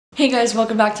Hey guys,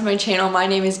 welcome back to my channel. My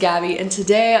name is Gabby and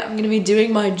today I'm going to be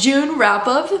doing my June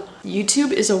wrap-up.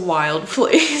 YouTube is a wild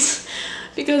place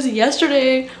because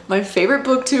yesterday my favorite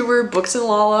booktuber, Books and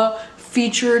Lala,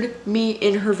 featured me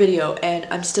in her video and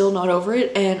I'm still not over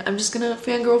it and I'm just gonna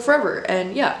fangirl forever.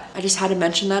 And yeah, I just had to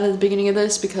mention that at the beginning of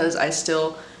this because I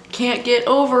still can't get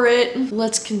over it.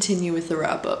 Let's continue with the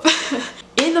wrap-up.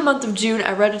 In the month of June,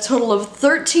 I read a total of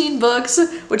 13 books,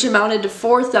 which amounted to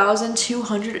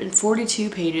 4,242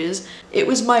 pages. It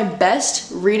was my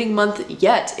best reading month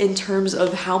yet in terms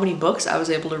of how many books I was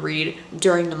able to read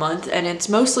during the month, and it's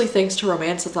mostly thanks to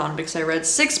Romanceathon because I read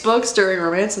 6 books during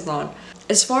Romanceathon.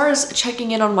 As far as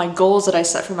checking in on my goals that I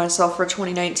set for myself for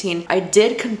 2019, I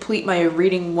did complete my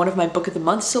reading one of my book of the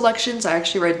month selections. I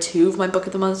actually read 2 of my book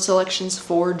of the month selections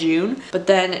for June, but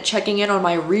then checking in on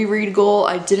my reread goal,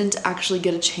 I didn't actually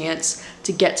get a chance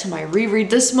to get to my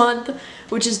reread this month,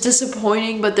 which is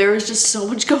disappointing, but there was just so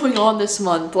much going on this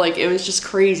month. Like, it was just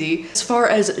crazy. As far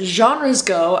as genres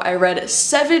go, I read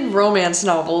 7 romance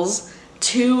novels,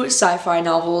 2 sci-fi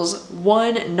novels,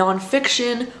 1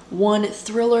 nonfiction, 1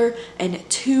 thriller, and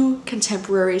 2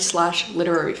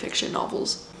 contemporary/literary fiction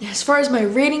novels. As far as my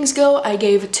ratings go, I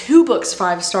gave 2 books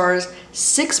 5 stars,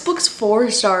 6 books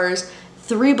 4 stars,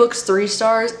 3 books 3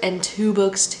 stars, and 2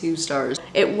 books 2 stars.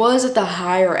 It was at the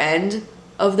higher end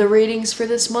of the ratings for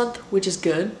this month, which is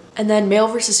good. And then male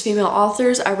versus female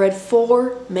authors, I read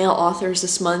 4 male authors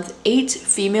this month, 8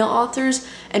 female authors,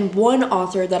 and 1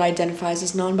 author that identifies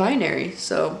as non-binary,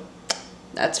 so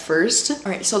that's first.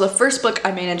 Alright, so the first book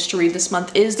I managed to read this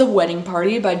month is The Wedding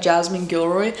Party by Jasmine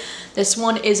Guillory. This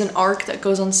one is an arc that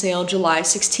goes on sale July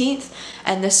 16th,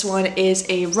 and this one is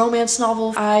a romance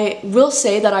novel. I will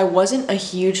say that I wasn't a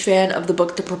huge fan of the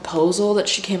book The Proposal that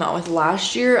she came out with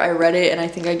last year. I read it and I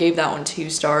think I gave that one 2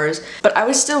 stars, but I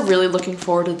was still really looking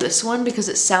forward to this one because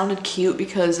it sounded cute,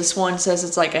 because this one says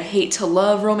it's like a hate to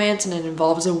love romance and it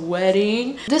involves a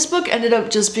wedding. This book ended up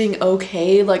just being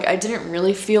okay. Like, I didn't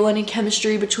really feel any chemistry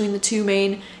between the 2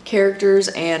 main characters,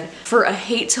 and for a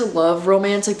hate to love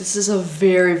romance, like, this is a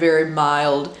very, very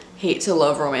mild hate to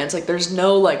love romance. Like, there's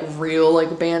no like real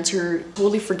like banter,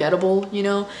 totally forgettable, you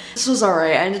know. This was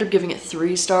alright. I ended up giving it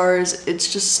 3 stars.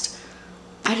 It's just,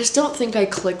 I just don't think I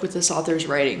click with this author's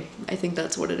writing. I think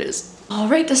that's what it is.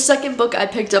 Alright, the second book I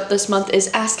picked up this month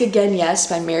is Ask Again Yes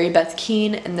by Beth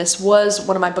Keane, and this was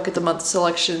one of my book of the month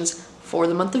selections for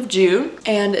the month of June.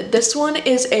 And this one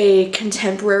is a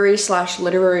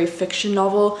contemporary/literary fiction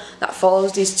novel that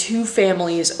follows these 2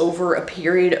 families over a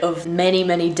period of many,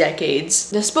 many decades.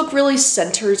 This book really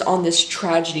centers on this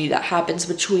tragedy that happens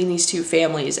between these 2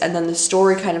 families, and then the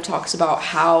story kind of talks about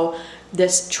how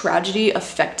this tragedy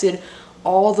affected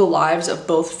all the lives of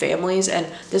both families, and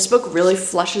this book really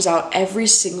fleshes out every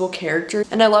single character.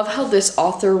 And I love how this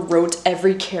author wrote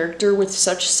every character with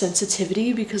such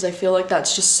sensitivity, because I feel like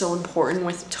that's just so important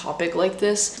with a topic like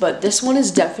this. But this one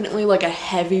is definitely like a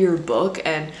heavier book,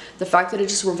 and the fact that it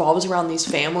just revolves around these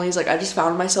families, like, I just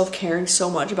found myself caring so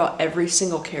much about every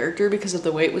single character because of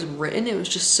the way it was written. It was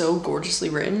just so gorgeously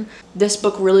written. This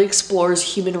book really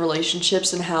explores human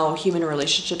relationships and how human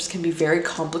relationships can be very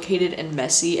complicated and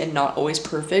messy and not always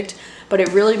perfect, but it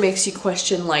really makes you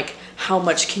question like how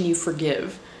much can you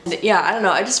forgive. And yeah, I don't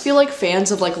know, I just feel like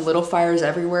fans of like Little Fires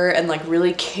Everywhere and like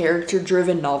really character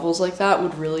driven novels like that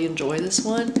would really enjoy this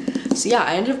one. So yeah,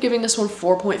 I ended up giving this one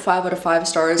 4.5 out of 5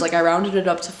 stars. Like, I rounded it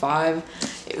up to 5.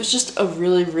 It was just a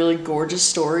really, really gorgeous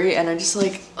story, and I just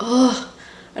like, ugh,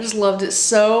 I just loved it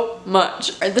so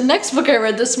much. Alright, the next book I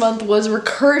read this month was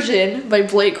Recursion by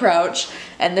Blake Crouch,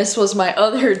 and this was my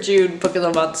other June book of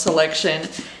the month selection.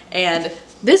 And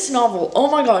this novel, oh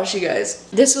my gosh, you guys,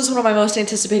 this was one of my most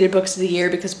anticipated books of the year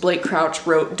because Blake Crouch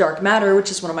wrote Dark Matter,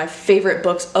 which is one of my favorite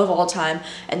books of all time,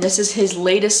 and this is his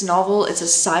latest novel. It's a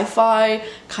sci-fi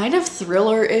kind of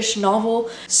thriller-ish novel.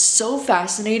 So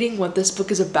fascinating what this book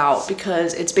is about,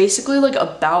 because it's basically like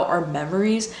about our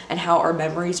memories and how our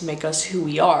memories make us who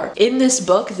we are. In this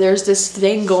book, there's this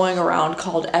thing going around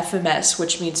called FMS,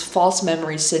 which means false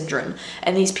memory syndrome,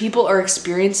 and these people are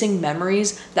experiencing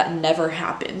memories that never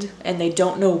happened, and they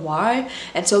don't know why,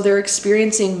 and so they're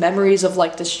experiencing memories of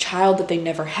like this child that they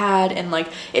never had, and like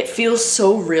it feels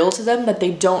so real to them that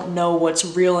they don't know what's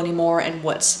real anymore and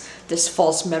what's this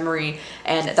false memory.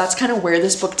 And that's kind of where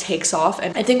this book takes off.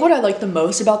 And I think what I like the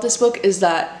most about this book is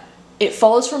that it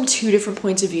follows from two different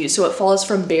points of view. So it follows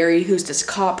from Barry, who's this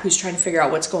cop who's trying to figure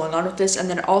out what's going on with this, and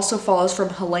then it also follows from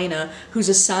Helena, who's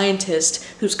a scientist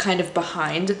who's kind of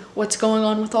behind what's going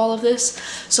on with all of this.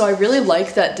 So I really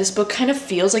like that this book kind of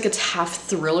feels like it's half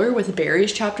thriller with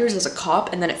Barry's chapters as a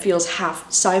cop, and then it feels half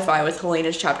sci-fi with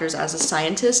Helena's chapters as a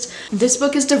scientist. This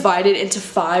book is divided into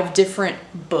 5 different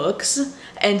books,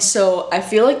 and so I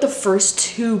feel like the first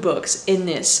 2 books in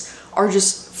this are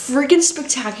just freaking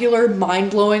spectacular,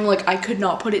 mind-blowing. Like, I could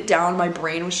not put it down. My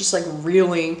brain was just like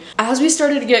reeling. As we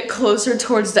started to get closer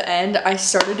towards the end, I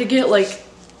started to get like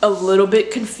a little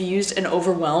bit confused and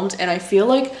overwhelmed, and I feel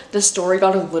like the story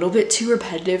got a little bit too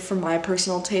repetitive for my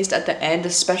personal taste at the end,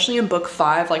 especially in book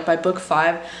 5. Like by book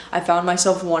 5, I found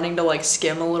myself wanting to like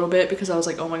skim a little bit because I was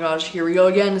like, oh my gosh, here we go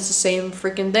again, it's the same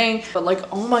freaking thing. But like,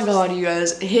 oh my god, you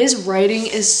guys, his writing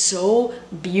is so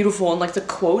beautiful, and like the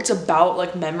quotes about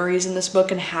like memories in this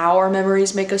book and how our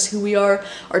memories make us who we are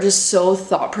just so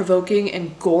thought-provoking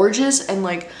and gorgeous, and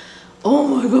like, oh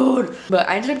my god. But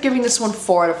I ended up giving this one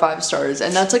 4 out of 5 stars,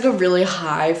 and that's like a really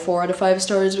high 4 out of 5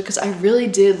 stars because I really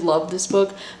did love this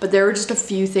book, but there were just a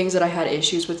few things that I had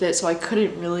issues with it, so I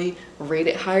couldn't really rate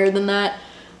it higher than that.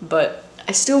 But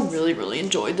I still really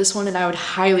enjoyed this one, and I would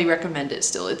highly recommend it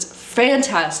still. It's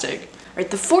fantastic. Alright,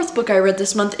 the 4th book I read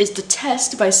this month is The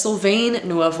Test by Sylvain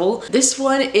Nuevel. This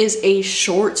one is a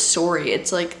short story.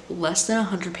 It's like less than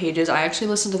 100 pages. I actually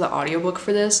listened to the audiobook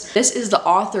for this. This is the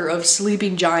author of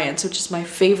Sleeping Giants, which is my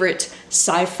favorite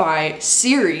sci-fi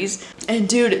series. And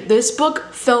dude, this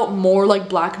book felt more like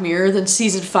Black Mirror than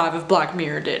season 5 of Black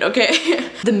Mirror did, okay?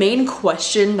 The main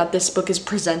question that this book is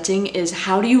presenting is,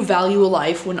 how do you value a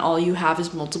life when all you have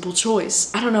is multiple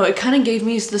choice? I don't know, it kind of gave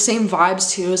me the same vibes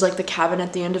too as like The Cabin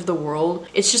at the End of the World.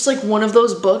 It's just like one of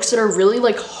those books that are really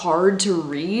like hard to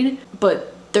read,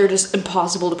 but they're just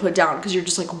impossible to put down because you're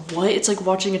just like, what? It's like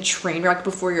watching a train wreck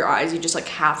before your eyes. You just like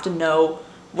have to know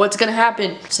what's gonna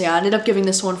happen. So yeah, I ended up giving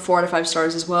this one 4 out of 5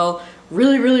 stars as well.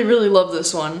 Really love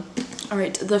this one.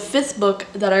 Alright, the 5th book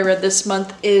that I read this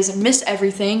month is Miss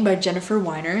Everything by Jennifer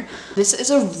Weiner. This is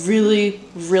a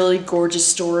really gorgeous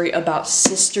story about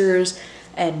sisters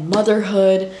and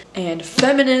motherhood and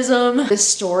feminism. This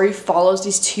story follows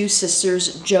these 2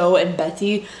 sisters, Jo and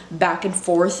Bethy, back and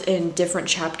forth in different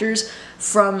chapters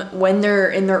from when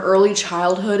they're in their early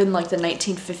childhood in like the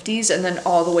 1950s and then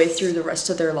all the way through the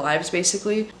rest of their lives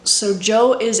basically. So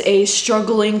Jo is a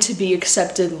struggling to be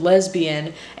accepted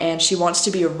lesbian, and she wants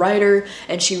to be a writer,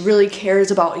 and she really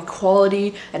cares about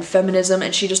equality and feminism,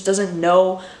 and she just doesn't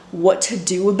know what to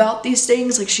do about these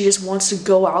things. Like, she just wants to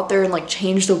go out there and like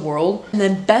change the world. And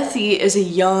then Bethy is a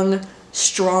young,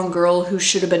 strong girl who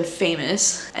should have been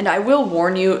famous. And I will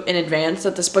warn you in advance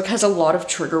that this book has a lot of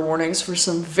trigger warnings for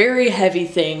some very heavy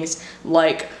things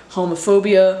like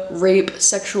homophobia, rape,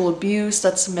 sexual abuse,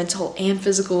 that's mental and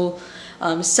physical,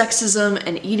 sexism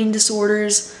and eating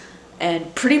disorders,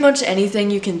 and pretty much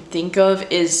anything you can think of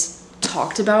is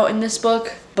talked about in this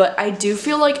book. But I do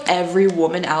feel like every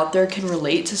woman out there can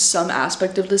relate to some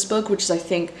aspect of this book, which is I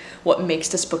think what makes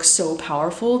this book so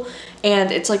powerful.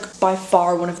 And it's like by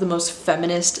far one of the most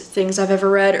feminist things I've ever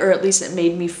read, or at least it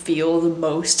made me feel the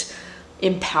most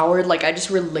empowered. Like, I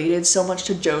just related so much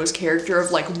to Jo's character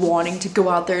of like wanting to go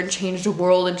out there and change the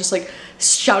world and just like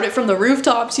shout it from the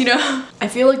rooftops, you know? I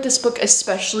feel like this book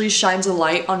especially shines a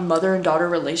light on mother and daughter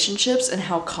relationships and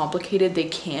how complicated they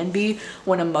can be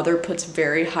when a mother puts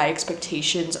very high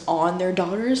expectations on their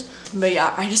daughters. But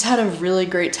yeah, I just had a really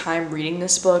great time reading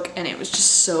this book, and it was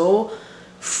just so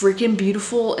freaking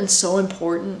beautiful and so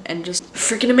important and just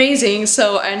freaking amazing.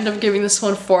 So I ended up giving this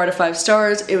one 4 out of 5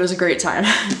 stars. It was a great time.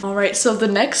 Alright, so the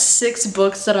next 6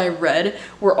 books that I read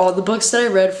were all the books that I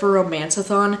read for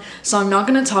Romanceathon, so I'm not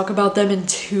going to talk about them in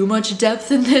too much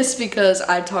depth in this because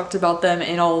I talked about them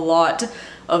in a lot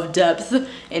of depth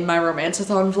in my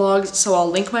Romanceathon vlogs, so I'll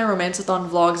link my Romanceathon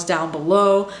vlogs down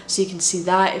below so you can see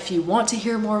that if you want to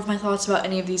hear more of my thoughts about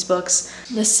any of these books.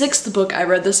 The 6th book I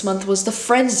read this month was The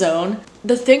Friend Zone.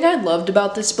 The thing I loved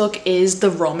about this book is the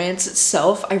romance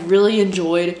itself. I really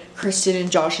enjoyed Kristen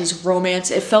and Josh's romance.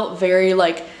 It felt very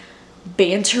like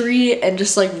bantery and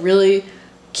just like really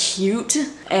cute,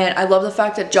 and I love the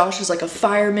fact that Josh is like a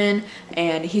fireman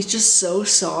and he's just so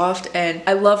soft, and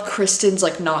I love Kristen's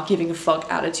like not giving a fuck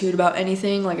attitude about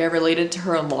anything. Like, I related to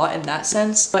her a lot in that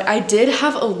sense. But I did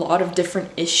have a lot of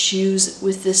different issues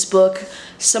with this book,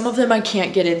 Some of them I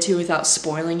can't get into without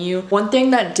spoiling you. One thing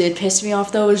that did piss me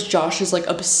off though is Josh's like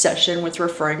obsession with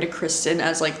referring to Kristen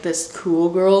as like this cool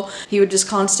girl. He would just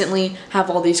constantly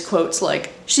have all these quotes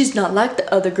like, she's not like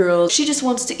the other girls, she just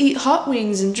wants to eat hot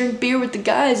wings and drink beer with the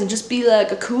guys and just be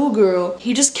like a cool girl.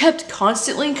 He just kept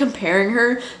constantly comparing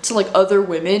her to like other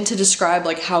women to describe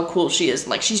like how cool she is.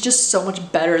 Like she's just so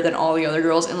much better than all the other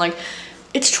girls, and like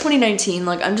it's 2019,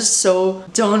 like I'm just so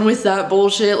done with that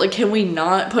bullshit. Like, can we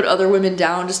not put other women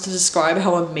down just to describe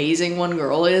how amazing one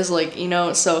girl is? Like, you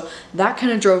know, so that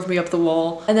kind of drove me up the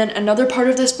wall. And then another part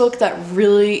of this book that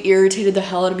really irritated the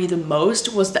hell out of me the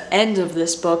most was the end of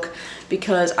this book,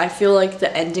 because I feel like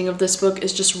the ending of this book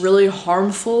is just really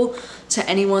harmful to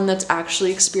anyone that's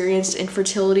actually experienced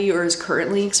infertility or is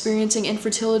currently experiencing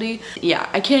infertility. Yeah,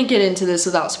 I can't get into this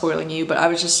without spoiling you, but I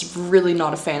was just really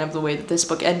not a fan of the way that this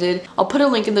book ended. I'll put a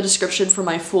link in the description for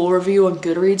my full review on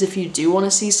Goodreads if you do want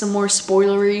to see some more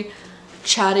spoilery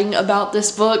chatting about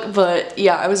this book, but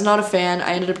yeah, I was not a fan.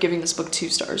 I ended up giving this book 2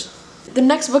 stars. The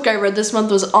next book I read this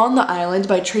month was On the Island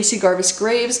by Tracey Garvis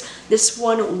Graves. This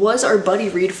one was our buddy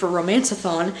read for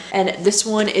Romanceathon, and this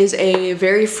one is a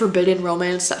very forbidden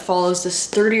romance that follows this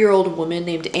 30-year-old woman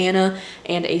named Anna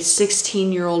and a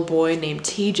 16-year-old boy named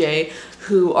TJ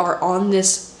who are on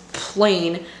this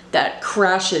plane that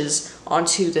crashes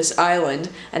onto this island,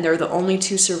 and they're the only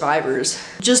 2 survivors.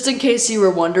 Just in case you were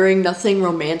wondering, nothing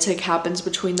romantic happens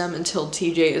between them until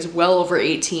TJ is well over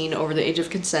 18, over the age of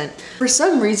consent. For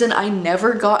some reason, I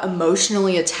never got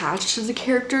emotionally attached to the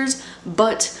characters,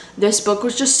 but this book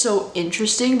was just so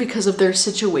interesting because of their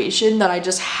situation that I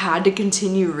just had to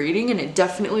continue reading, and it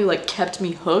definitely like kept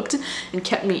me hooked and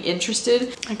kept me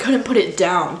interested. I couldn't put it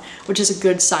down, which is a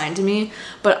good sign to me,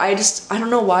 but I don't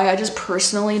know why, I just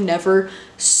personally never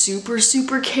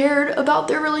super cared about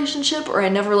their relationship, or I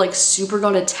never like super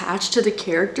got attached to the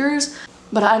characters,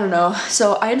 but I don't know.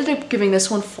 So I ended up giving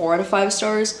this one 4 out of 5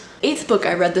 stars. 8th book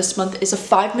I read this month is A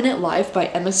 5-Minute Life by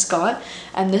Emma Scott,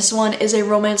 and this one is a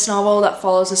romance novel that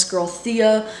follows this girl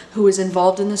Thea who is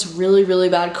involved in this really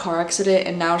bad car accident,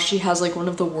 and now she has like one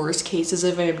of the worst cases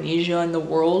of amnesia in the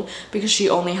world because she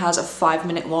only has a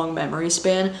 5-minute long memory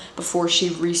span before she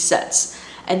resets.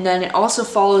 And then it also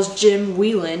follows Jim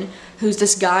Whelan, who's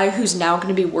this guy who's now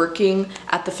going to be working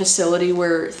at the facility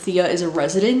where Thea is a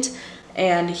resident,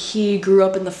 and he grew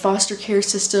up in the foster care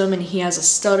system and he has a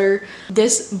stutter.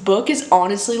 This book is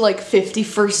honestly like 50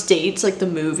 First Dates, like the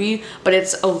movie, but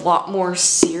it's a lot more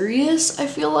serious, I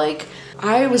feel like.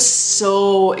 I was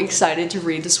so excited to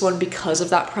read this one because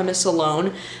of that premise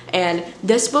alone, and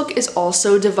this book is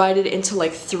also divided into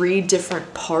like 3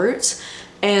 different parts.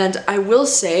 And I will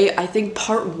say, I think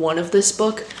part 1 of this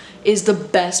book is the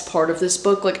best part of this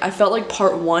book. Like, I felt like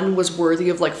part 1 was worthy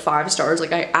of like 5 stars.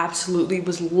 Like, I absolutely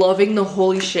was loving the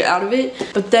holy shit out of it.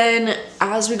 But then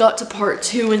as we got to part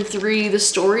 2 and 3, the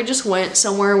story just went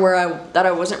somewhere where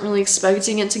I wasn't really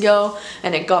expecting it to go,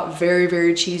 and it got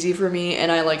very cheesy for me,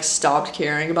 and I like stopped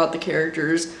caring about the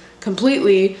characters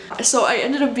completely. So I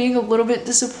ended up being a little bit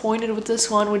disappointed with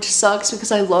this one, which sucks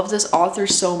because I love this author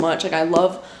so much. Like, I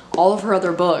love all of her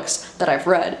other books that I've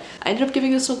read. I ended up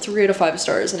giving this one 3 out of 5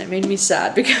 stars, and it made me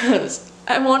sad because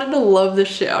I wanted to love the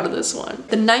shit out of this one.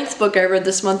 The 9th book I read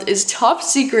this month is Top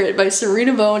Secret by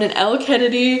Sarina, Bowen, and Elle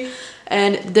Kennedy.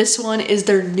 And this one is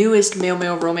their newest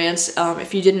male-male romance.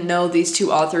 If you didn't know, these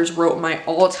 2 authors wrote my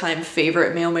all-time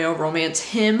favorite male-male romance,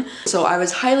 Him. So I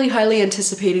was highly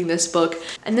anticipating this book.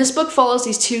 And this book follows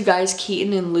these 2 guys,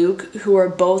 Keaton and Luke, who are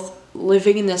both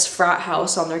living in this frat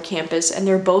house on their campus, and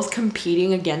they're both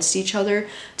competing against each other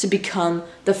to become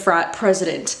the frat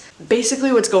president.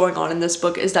 Basically what's going on in this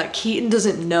book is that Keaton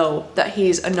doesn't know that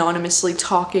he's anonymously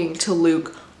talking to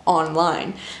Luke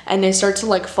online, and they start to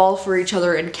like fall for each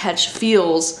other and catch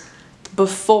feels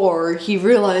before he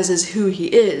realizes who he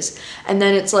is. And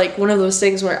then it's like one of those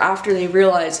things where after they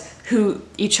realize who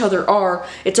each other are,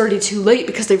 it's already too late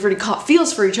because they've already caught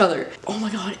feels for each other. Oh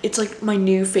my god, it's like my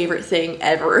new favorite thing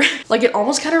ever. Like, it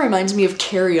almost kind of reminds me of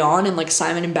Carry On and like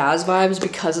Simon and Baz vibes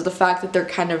because of the fact that they're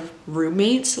kind of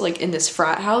roommates, like in this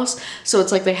frat house. So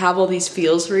it's like they have all these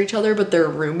feels for each other, but they're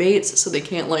roommates, so they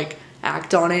can't like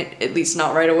act on it, at least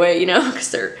not right away, you know,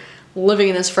 because they're living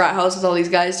in this frat house with all these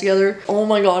guys together. Oh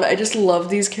my god, I just love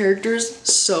these characters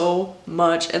so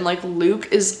much. And like Luke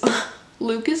is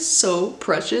Luke is so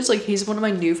precious. Like, he's one of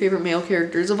my new favorite male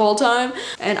characters of all time.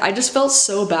 And I just felt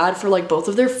so bad for like both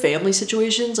of their family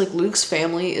situations. Like, Luke's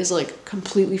family is like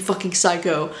completely fucking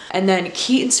psycho. And then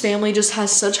Keaton's family just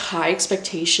has such high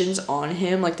expectations on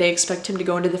him. Like, they expect him to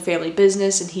go into the family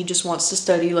business and he just wants to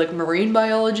study like marine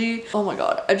biology. Oh my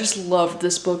god, I just loved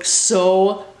this book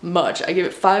so much. I give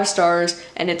it 5 stars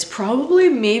and it's probably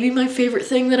maybe my favorite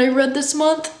thing that I read this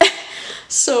month.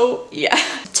 So yeah.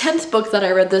 10th book that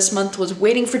I read this month was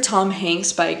Waiting for Tom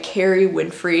Hanks by Kerry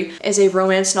Winfrey. It's a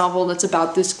romance novel that's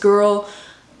about this girl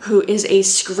who is a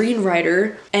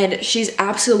screenwriter, and she's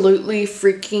absolutely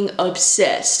freaking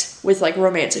obsessed with like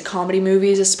romantic comedy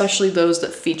movies, especially those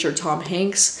that feature Tom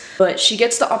Hanks. But she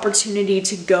gets the opportunity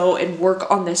to go and work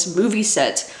on this movie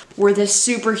set where this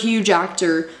super huge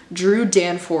actor, Drew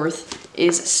Danforth,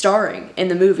 is starring in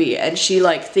the movie, and she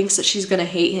like thinks that she's gonna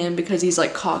hate him because he's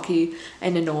like cocky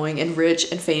and annoying and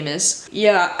rich and famous.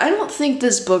 Yeah, I don't think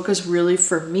this book is really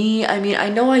for me. I mean, I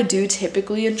know I do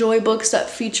typically enjoy books that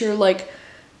feature like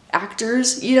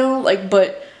actors, you know, like,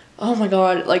 but oh my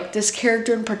god, like this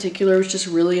character in particular was just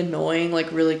really annoying,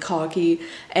 like really cocky.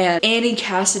 And Annie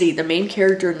Cassidy, the main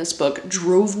character in this book,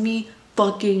 drove me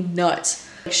fucking nuts.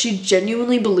 She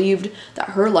genuinely believed that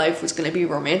her life was going to be a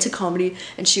romantic comedy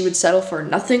and she would settle for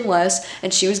nothing less,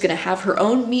 and she was going to have her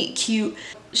own meet cute.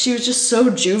 She was just so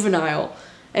juvenile,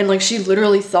 and like she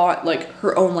literally thought like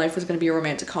her own life was going to be a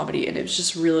romantic comedy, and it was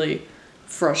just really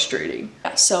frustrating.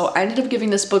 So I ended up giving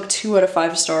this book 2 out of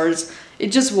 5 stars.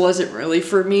 It just wasn't really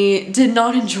for me. Did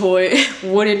not enjoy,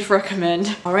 wouldn't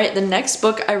recommend. All right, the next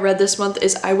book I read this month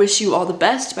is I Wish You All the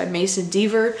Best by Mason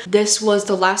Deaver. This was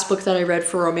the last book that I read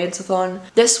for Romanceathon.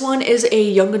 This one is a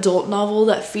young adult novel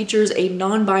that features a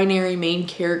non-binary main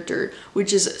character,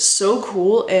 which is so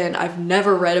cool, and I've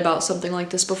never read about something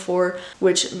like this before,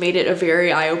 which made it a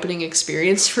very eye-opening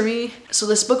experience for me. So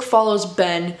this book follows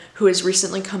Ben, who has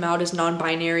recently come out as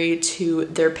non-binary to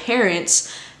their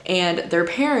parents, and their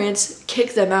parents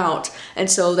kick them out,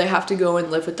 and so they have to go and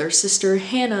live with their sister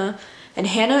Hannah. And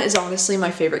Hannah is honestly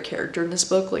my favorite character in this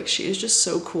book. Like, she is just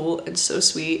so cool and so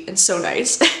sweet and so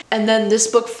nice. And then this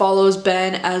book follows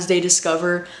Ben as they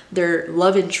discover their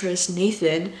love interest,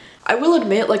 Nathan. I will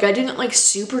admit, like, I didn't like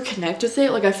super connect with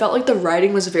it. Like, I felt like the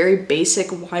writing was very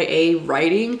basic YA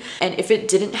writing, and if it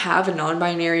didn't have a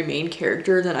non-binary main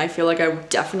character, then I feel like I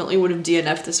definitely would have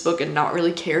DNF'd this book and not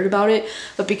really cared about it.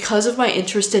 But because of my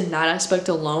interest in that aspect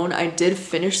alone, I did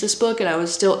finish this book and I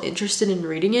was still interested in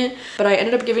reading it. But I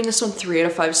ended up giving this one 3 out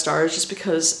of 5 stars just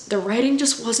because the writing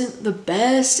just wasn't the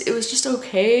best. It was just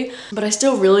okay, but I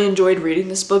still really enjoyed reading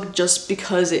this book just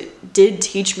because it did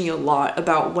teach me a lot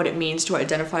about what it means to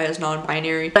identify as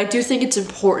non-binary. I do think it's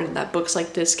important that books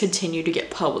like this continue to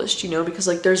get published, you know, because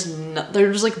like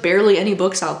there's like barely any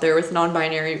books out there with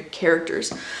non-binary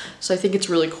characters. So I think it's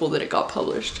really cool that it got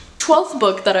published. 12th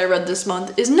book that I read this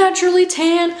month is Naturally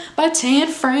Tan by Tan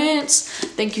France.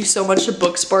 Thank you so much to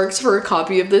Booksparks for a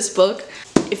copy of this book.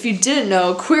 If you didn't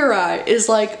know, Queer Eye is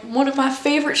like one of my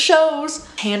favorite shows.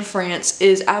 Tan France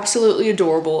is absolutely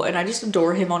adorable, and I just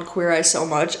adore him on Queer Eye so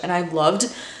much, and I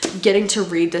loved getting to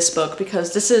read this book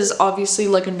because this is obviously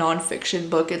like a non-fiction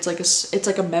book. It's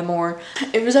like a memoir.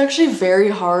 It was actually very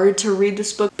hard to read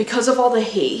this book because of all the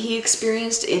hate he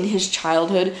experienced in his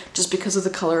childhood just because of the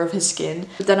color of his skin.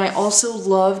 But then I also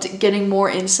loved getting more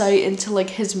insight into like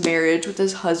his marriage with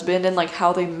his husband and like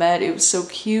how they met. It was so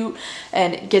cute,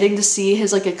 and getting to see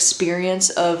his like experience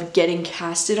of getting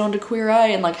casted onto Queer Eye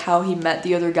and like how he met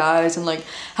the other guys and like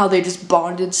how they just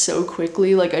bonded so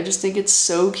quickly. Like, I just think it's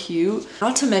so cute.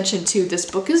 Not to mention too, this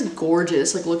book is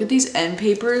gorgeous. Like, look at these end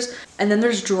papers, and then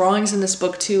there's drawings in this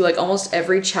book too. Like, almost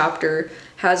every chapter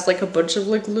has like a bunch of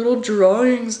like little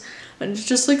drawings, and it's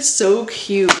just like so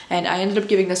cute. And I ended up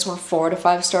giving this one 4 out of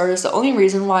 5 stars. The only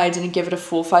reason why I didn't give it a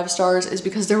full 5 stars is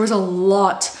because there was a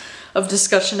lot of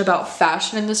discussion about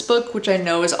fashion in this book, which I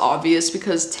know is obvious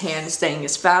because Tan is saying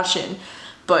is fashion,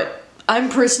 but I'm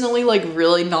personally like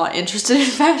really not interested in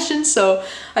fashion, so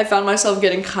I found myself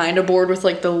getting kind of bored with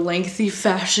like the lengthy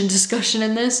fashion discussion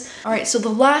in this. All right, so the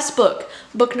last book,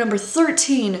 book number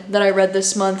 13 that I read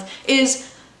this month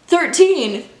is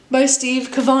 13 by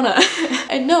Steve Cavanaugh.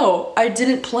 And no, I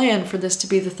didn't plan for this to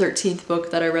be the 13th book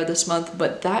that I read this month,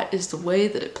 but that is the way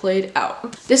that it played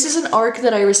out. This is an ARC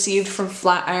that I received from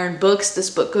Flatiron Books. This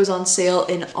book goes on sale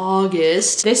in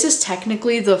August. This is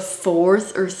technically the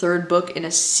 4th or 3rd book in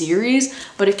a series,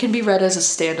 but it can be read as a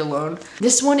standalone.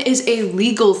 This one is a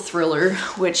legal thriller,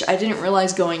 which I didn't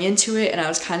realize going into it, and I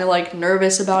was kind of like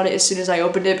nervous about it as soon as I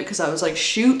opened it because I was like,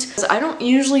 shoot. I don't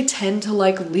usually tend to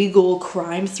like legal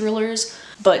crime thrillers,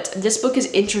 But this book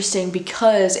is interesting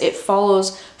because it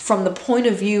follows from the point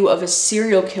of view of a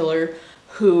serial killer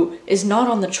who is not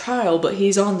on the trial, but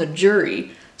he's on the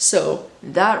jury. So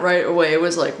that right away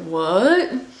was like,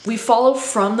 what? We follow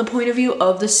from the point of view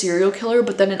of the serial killer,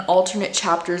 but then in alternate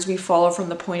chapters, we follow from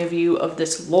the point of view of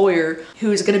this lawyer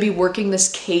who is going to be working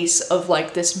this case of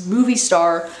like this movie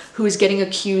star who is getting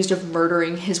accused of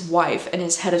murdering his wife and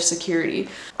his head of security.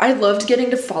 I loved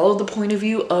getting to follow the point of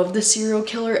view of the serial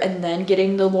killer and then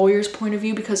getting the lawyer's point of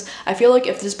view, because I feel like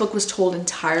if this book was told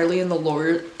entirely in the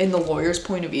lawyer's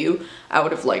point of view, I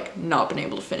would have like not been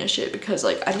able to finish it, because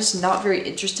like I'm just not very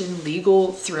interested in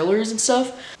legal thrillers and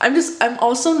stuff. I'm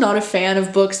also not a fan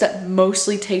of books that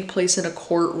mostly take place in a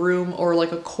courtroom or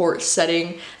like a court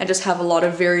setting and just have a lot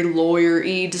of very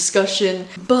lawyer-y discussion.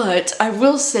 But I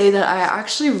will say that I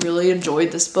actually really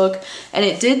enjoyed this book, and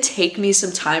it did take me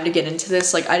some time to get into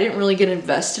this. Like I didn't really get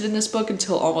invested in this book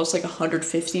until almost like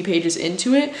 150 pages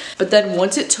into it, but then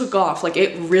once it took off, like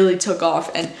it really took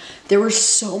off, and there were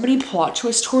so many plot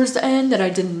twists towards the end that I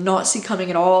did not see coming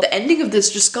at all. The ending of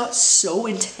this just got so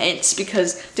intense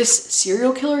because this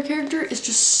serial killer character is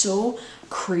just so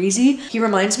crazy. He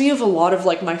reminds me of a lot of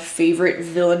like my favorite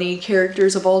villainy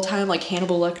characters of all time, like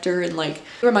Hannibal Lecter, and like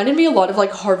he reminded me a lot of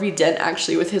like Harvey Dent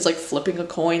actually, with his like flipping a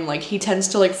coin. Like he tends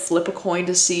to like flip a coin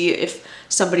to see if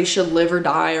somebody should live or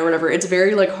die or whatever. It's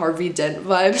very like Harvey Dent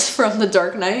vibes from The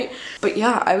Dark Knight. But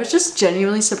yeah, I was just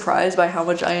genuinely surprised by how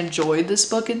much I enjoyed this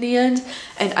book in the end.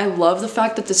 And I love the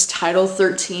fact that this title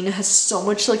 13 has so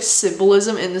much like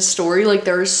symbolism in the story. Like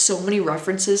there are so many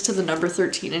references to the number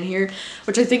 13 in here,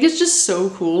 which I think is just so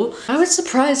cool. I was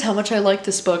surprised how much I liked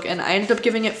this book, and I ended up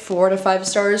giving it 4 out of 5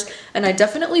 stars, and I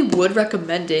definitely would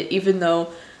recommend it, even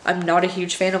though I'm not a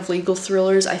huge fan of legal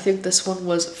thrillers. I think this one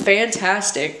was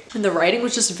fantastic, and the writing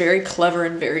was just very clever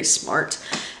and very smart,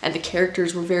 and the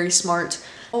characters were very smart.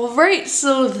 Alright,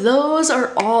 so those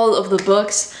are all of the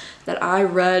books that I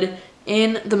read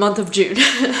in the month of June.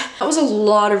 That was a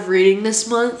lot of reading this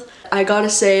month. I gotta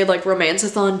say, like,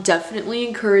 Romanceathon definitely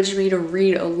encouraged me to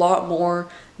read a lot more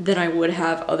than I would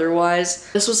have otherwise.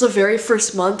 This was the very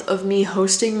first month of me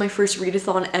hosting my first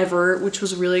readathon ever, which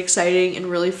was really exciting and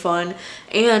really fun.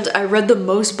 And I read the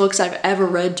most books I've ever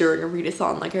read during a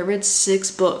readathon. Like I read 6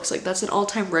 books. Like that's an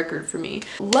all-time record for me.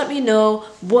 Let me know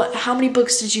how many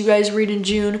books did you guys read in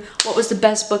June? What was the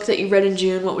best book that you read in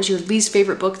June? What was your least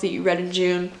favorite book that you read in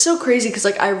June? It's so crazy because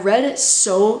like I read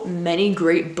so many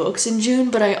great books in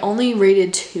June, but I only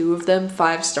rated 2 of them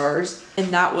 5 stars. And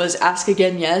that was Ask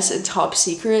Again Yes and Top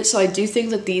Secret. So I do think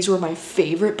that these were my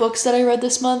favorite books that I read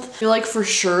this month. I feel like for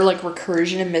sure like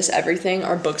Recursion and Miss Everything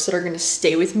are books that are going to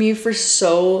stay with me for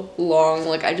so long.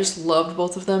 Like I just loved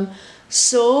both of them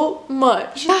so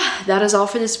much. Yeah, that is all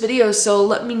for this video. So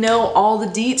let me know all the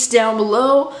deets down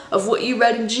below of what you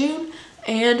read in June.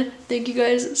 And thank you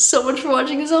guys so much for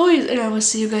watching as always. And I will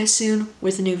see you guys soon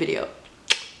with a new video.